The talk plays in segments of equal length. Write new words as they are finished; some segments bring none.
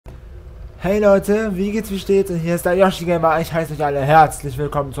Hey Leute, wie geht's, wie steht's? Und hier ist der Yoshi Gamer. Ich heiße euch alle herzlich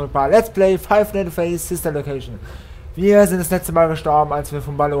willkommen zurück bei Let's Play Five Nights at Freddys Sister Location. Wir sind das letzte Mal gestorben, als wir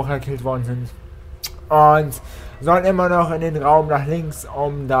vom Ballocher gekillt worden sind. Und sollen immer noch in den Raum nach links,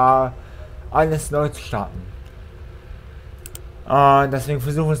 um da alles neu zu starten. Und deswegen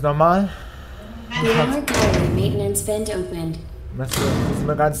versuchen wir es nochmal. Müssen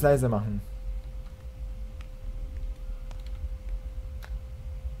wir ganz leise machen.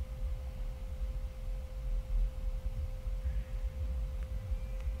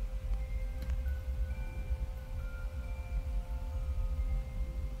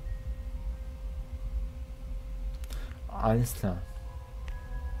 Alles klar.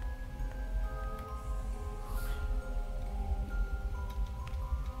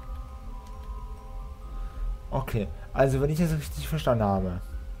 Okay, also wenn ich das richtig verstanden habe,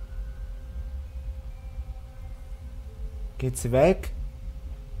 geht sie weg,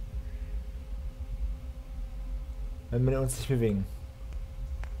 wenn wir uns nicht bewegen.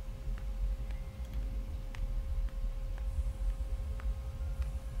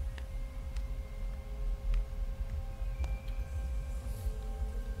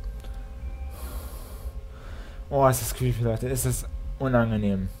 Oh, ist das creepy, Leute. Ist das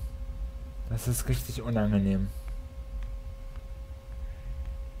unangenehm. Das ist richtig unangenehm.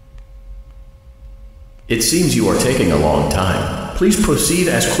 It seems you are taking a long time. Please proceed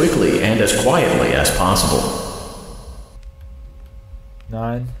as quickly and as quietly as possible.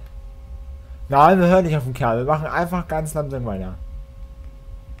 Nein. Nein, wir hören nicht auf den Kerl. Wir machen einfach ganz langsam weiter.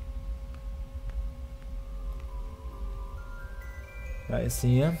 Da ist sie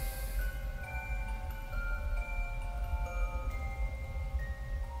hier.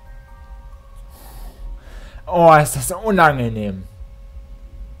 Oh, ist das unangenehm.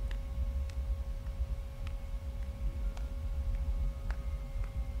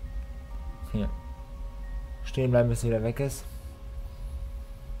 Hier. Stehen bleiben, bis sie wieder weg ist.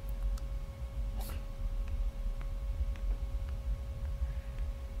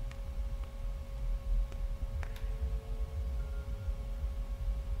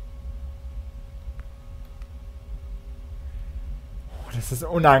 Oh, das ist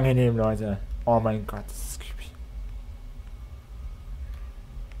unangenehm, Leute. Oh mein Gott, das ist creepy.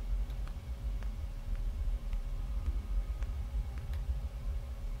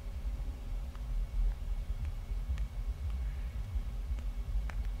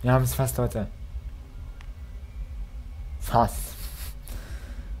 Wir haben es fast, Leute. Fast.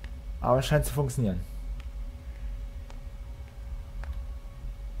 Aber es scheint zu funktionieren.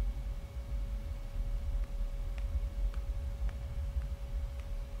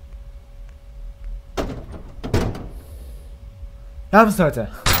 Wir haben es, Leute.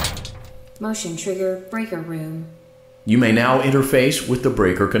 Motion trigger breaker room. You may now interface with the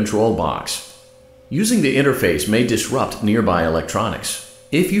breaker control box. Using the interface may disrupt nearby electronics.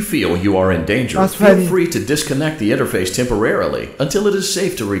 If you feel you are in danger, feel free to disconnect the interface temporarily until it is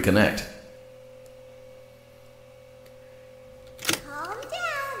safe to reconnect. Calm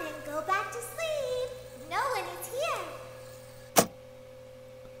down and go back to sleep. No one is here.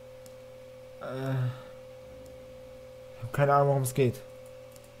 Ich habe keine Ahnung, worum es geht.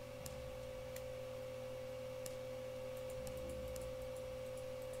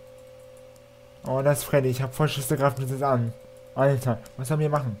 Oh, das ist Freddy. Ich habe voll Schiss, der greift mich das an. Alter, was sollen wir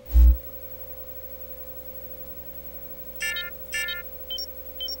machen?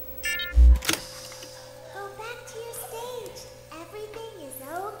 Go back to your stage. Everything is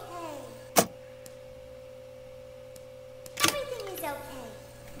okay. Everything is okay.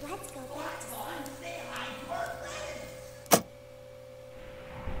 Let's go back to sleep.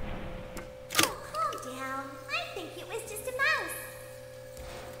 Oh, calm down. I think it was just a mouse.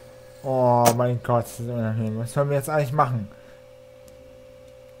 Oh mein Gott, das ist unangenehm. Was sollen wir jetzt eigentlich machen?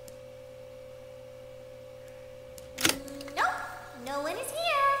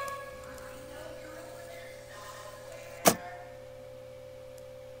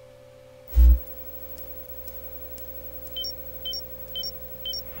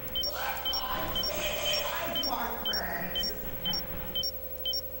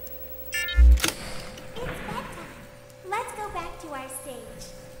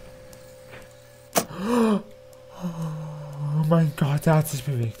 Oh mein Gott, der hat sich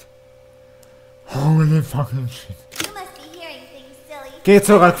bewegt. Holy fucking shit. Geh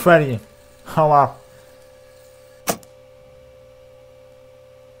zurück, Freddy. Hau ab.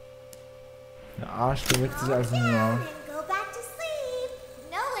 Der Arsch bewegt sich also nur.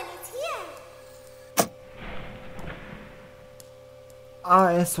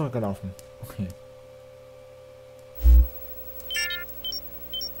 Ah, er ist zurückgelaufen. Okay.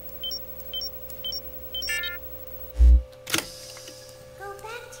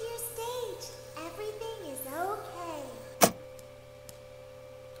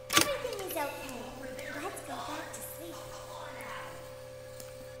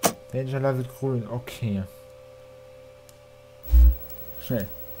 Danger Level grün, okay. Schnell.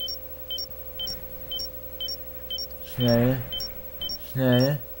 Schnell.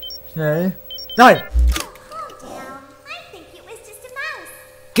 Schnell. Schnell. Nein! Calm down. I think it was just a mouse.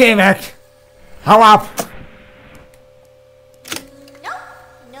 Geh weg! Hau ab! Nope,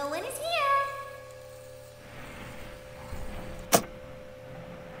 no one is here.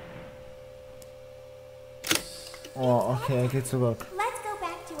 Oh, okay, er geht zurück. Let's go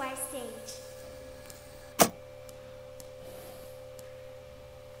back to our stage.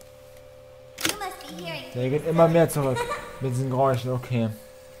 You must be hearing. Der geht immer mehr zurück. Mit diesen Geräuschen, okay.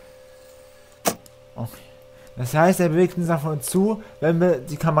 Okay. Das heißt, er bewegt uns nach uns zu, wenn wir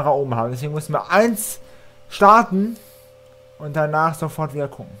die Kamera oben haben. Deswegen müssen wir 1 starten und danach sofort wieder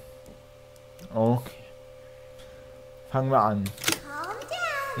gucken. Okay. Fangen wir an. Calm down.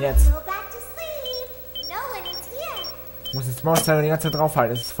 Jetzt. Go back to sleep. No one is here. Ich muss das Mauszeiger die ganze Zeit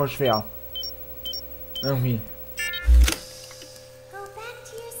draufhalten. Das ist voll schwer. Irgendwie. Go back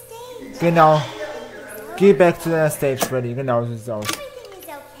to your stage. Genau. Geh back to the stage, Freddy. Genau, so sieht's aus. Everything is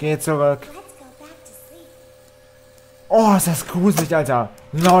okay. Geh zurück. Let's go back to sleep. Oh, ist das gruselig, Alter.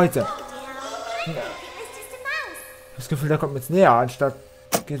 Leute. Calm down. I think it was just a mouse. Ich hab das Gefühl, der kommt jetzt näher, anstatt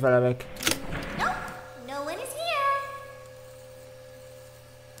geht weiter weg. Nope, no one is here.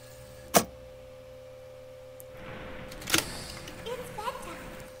 It's bedtime.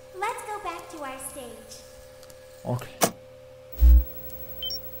 Let's go back to our stage. Okay.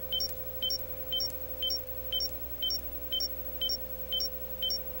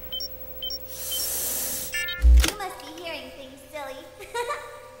 You must be hearing things, silly.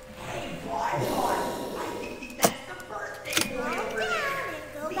 Calm down and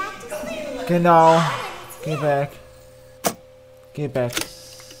go back to sleep. Genau. No one is Geh here. back. Geh back. Go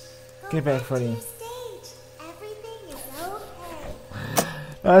Geh back, back to Freddy. your stage. Everything is okay.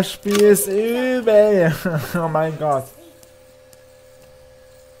 Das Spiel ist übel. Oh mein Gott.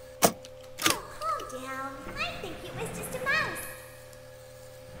 Oh, calm down. I think it was just a mouse.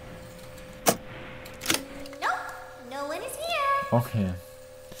 Nope, no one is here. Okay.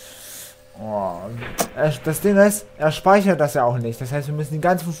 Oh. Das Ding ist, er speichert das ja auch nicht. Das heißt, wir müssen die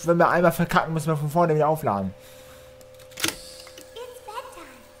ganze, wenn wir einmal verkacken, müssen wir von vorne wieder aufladen. It's bedtime.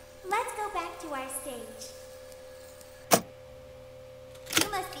 Let's go back to our stage. You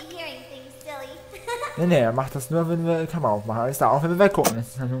must be hearing things, silly. Nee, er macht das nur, wenn wir die Kamera aufmachen. Alles da, auch wenn wir weggucken. Das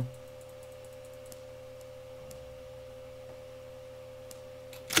ist ja nur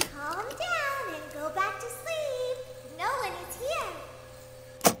Calm down and go back to sleep. No one is here.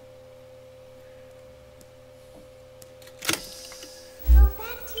 Go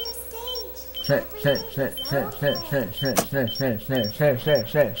back to your stage. schnell, schnell, schnell, schnell, schnell, schnell, schnell, schnell, schnell, schnell, schnell, schnell,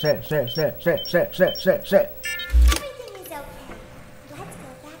 schnell, schnell, schnell, schnell, schnell, schnell, schnell, schnell. Everything is okay. Let's go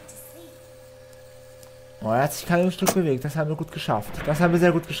back to sleep. Oh, er hat sich kein Stück bewegt. Das haben wir gut geschafft. Das haben wir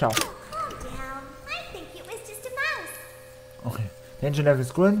sehr gut geschafft. Calm down. I think it was just a mouse. Okay. Danger Level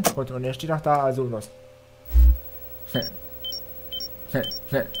ist grün. Gut, und er steht auch da, also los. Schnell. Schnell,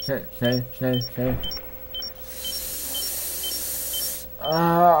 schnell, schnell, schnell, schnell, schnell.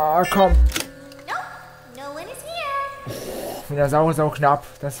 Ah, komm. Nope, no one is here. Wieder sau knapp.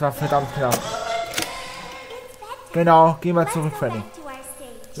 Das war verdammt knapp. It's bedtime. Genau, geh mal Let's zurück, go Freddy. back to our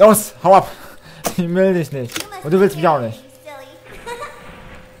stage. Los, hau ab. Ich will dich nicht. You must Und du willst be mich auch hearing nicht. things, silly.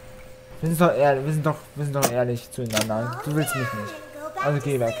 Wir sind doch ehrlich, wir sind doch ehrlich zueinander. Du willst mich Calm nicht. down and go back Also to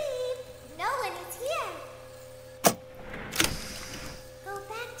geh weg. sleep. No one is here. Go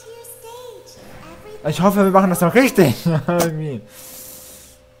back to your stage. Everything Ich hoffe, wir machen das noch richtig. Irgendwie.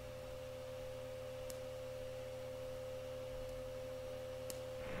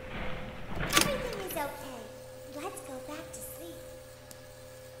 is okay. Let's go back to sleep.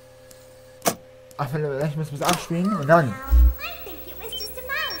 Ach, vielleicht müssen wir es abspielen und dann. Now, I think it was just a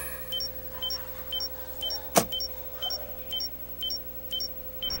mouse.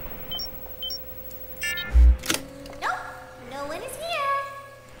 Nope, no one is here.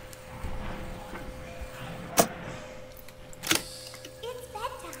 It's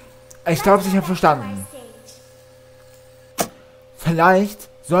bedtime. Ich glaube, ich habe verstanden. Vielleicht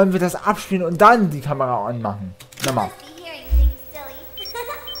sollen wir das abspielen und dann die Kamera anmachen. Nochmal.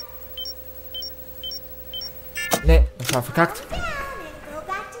 Nee, das war verkackt.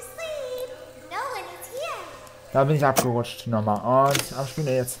 Da bin ich abgerutscht. Nochmal. Und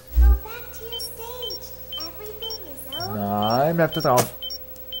abspielen jetzt. Nein, bleibt da drauf.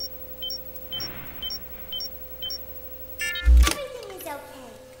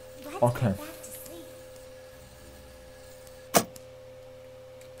 Okay.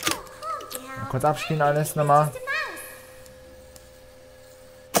 Kurz abspielen alles nochmal.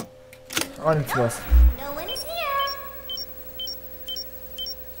 Und jetzt los. No one is here.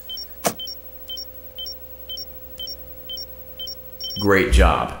 Great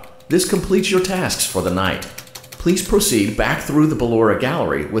job. This completes your tasks for the night. Please proceed back through the Ballora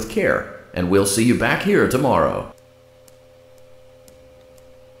gallery with care, and we'll see you back here tomorrow.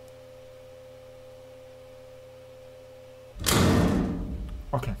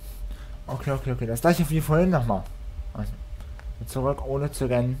 Okay. Okay. Das gleiche wie vorhin nochmal. Also, zurück, ohne zu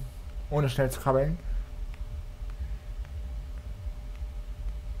rennen. Ohne schnell zu krabbeln.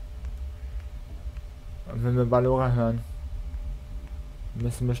 Und wenn wir Ballora hören,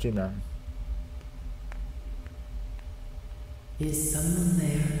 müssen wir stehen bleiben. Is someone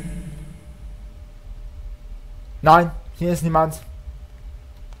there? Nein, hier ist niemand.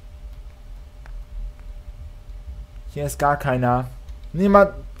 Hier ist gar keiner.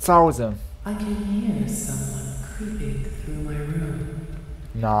 Niemand zu Hause. I can hear someone creeping through my room.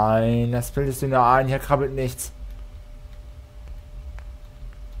 Nein, das bildest du nur ein. Hier krabbelt nichts.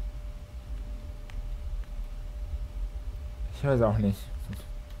 Ich höre es auch nicht.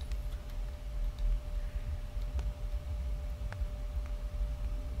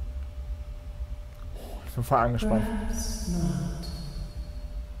 Ich bin voll angespannt.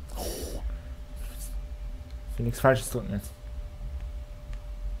 Ich will nichts Falsches drücken jetzt.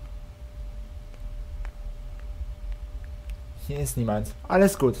 Hier ist niemand.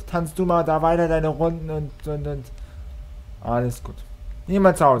 Alles gut. Tanzt du mal da weiter deine Runden und alles gut.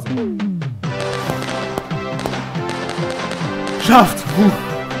 Niemand zu Hause. Schafft!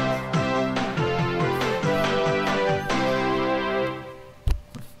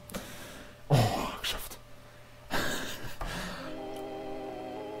 Oh, geschafft.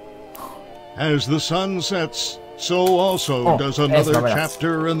 As the sun sets, so also does another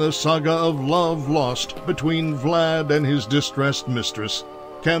chapter in the saga of love lost between Vlad and his distressed mistress.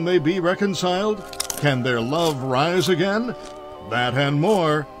 Can they be reconciled? Can their love rise again? That and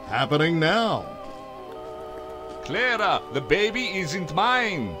more happening now. Clara, the baby isn't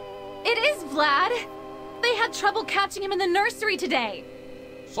mine. It is, Vlad. They had trouble catching him in the nursery today.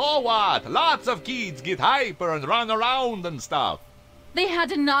 So what? Lots of kids get hyper and run around and stuff. They had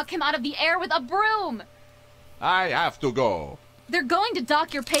to knock him out of the air with a broom. I have to go. They're going to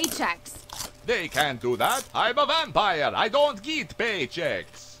dock your paychecks. They can't do that. I'm a vampire. I don't get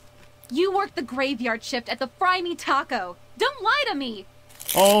paychecks. You work the graveyard shift at the Fry Me Taco. Don't lie to me.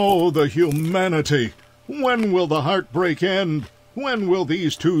 Oh, the humanity! When will the heartbreak end? When will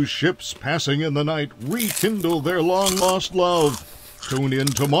these two ships passing in the night rekindle their long-lost love? Tune in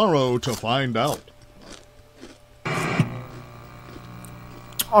tomorrow to find out.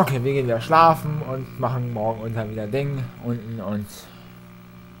 Okay, wir gehen wieder schlafen und machen morgen unter wieder Ding unten und...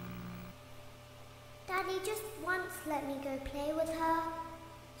 Daddy just once let me go play with her.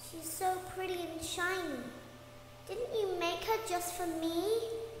 She's so pretty and shiny. Didn't you make her just for me?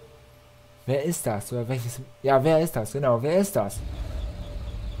 Wer ist das? Oder welches... Ja, wer ist das? Genau, wer ist das?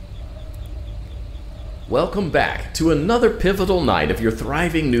 Welcome back to another pivotal night of your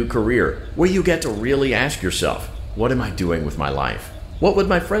thriving new career, where you get to really ask yourself, what am I doing with my life? What would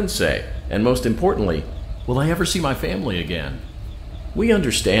my friends say? And most importantly, will I ever see my family again? We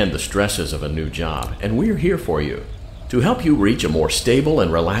understand the stresses of a new job, and we're here for you. To help you reach a more stable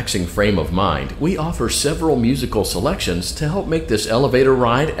and relaxing frame of mind, we offer several musical selections to help make this elevator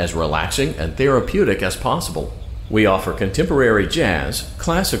ride as relaxing and therapeutic as possible. We offer contemporary jazz,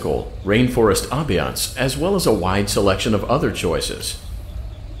 classical, rainforest ambiance, as well as a wide selection of other choices.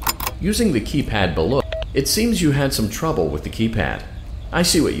 Using the keypad below, it seems you had some trouble with the keypad. I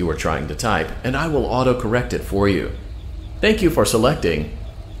see what you were trying to type, and I will auto-correct it for you. Thank you for selecting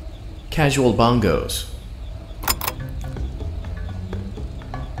Casual Bongos.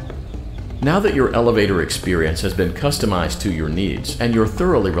 Now that your elevator experience has been customized to your needs and you're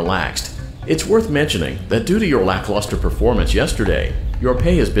thoroughly relaxed, it's worth mentioning that due to your lackluster performance yesterday, your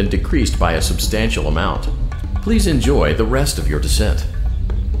pay has been decreased by a substantial amount. Please enjoy the rest of your descent.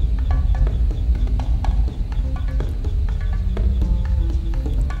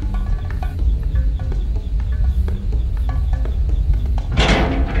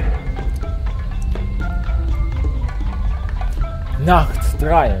 Nacht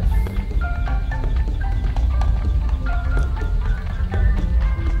 3.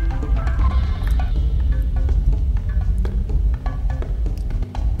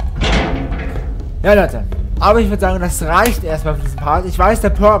 Ja, Leute. Aber ich würde sagen, das reicht erstmal für diesen Part. Ich weiß, der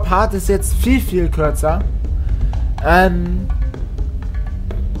Part ist jetzt viel kürzer.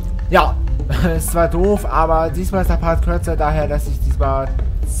 Ja, ist zwar doof, aber diesmal ist der Part kürzer, daher, dass ich diesmal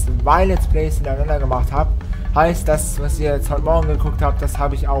 2 Let's Plays hintereinander gemacht habe. Heißt, das, was ihr jetzt heute Morgen geguckt habt, das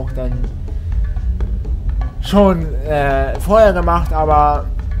habe ich auch dann schon vorher gemacht, aber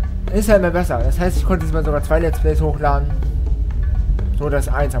ist ja immer besser. Das heißt, ich konnte diesmal sogar 2 Let's Plays hochladen. So, dass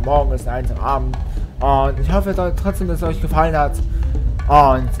eins am Morgen ist, eins am Abend. Und ich hoffe trotzdem, dass es euch gefallen hat.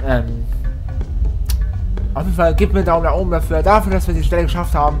 Und auf jeden Fall gebt mir einen Daumen nach oben dafür, dass wir die Stelle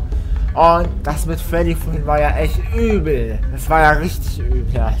geschafft haben. Und das mit Freddy vorhin war ja echt übel. Das war ja richtig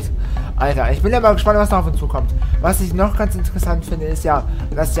übel, Alter. Ich bin ja mal gespannt, was da auf uns zukommt. Was ich noch ganz interessant finde, ist ja,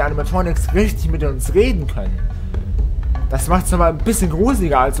 dass die Animatronics richtig mit uns reden können. Das macht es nochmal ein bisschen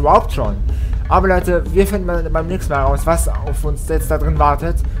gruseliger als überhaupt schon. Aber Leute, wir finden beim nächsten Mal raus, was auf uns jetzt da drin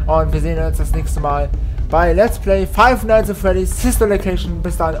wartet. Und wir sehen uns das nächste Mal bei Let's Play Five Nights at Freddy's Sister Location.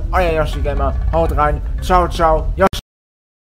 Bis dann, euer Yoshi Gamer. Haut rein. Ciao, ciao.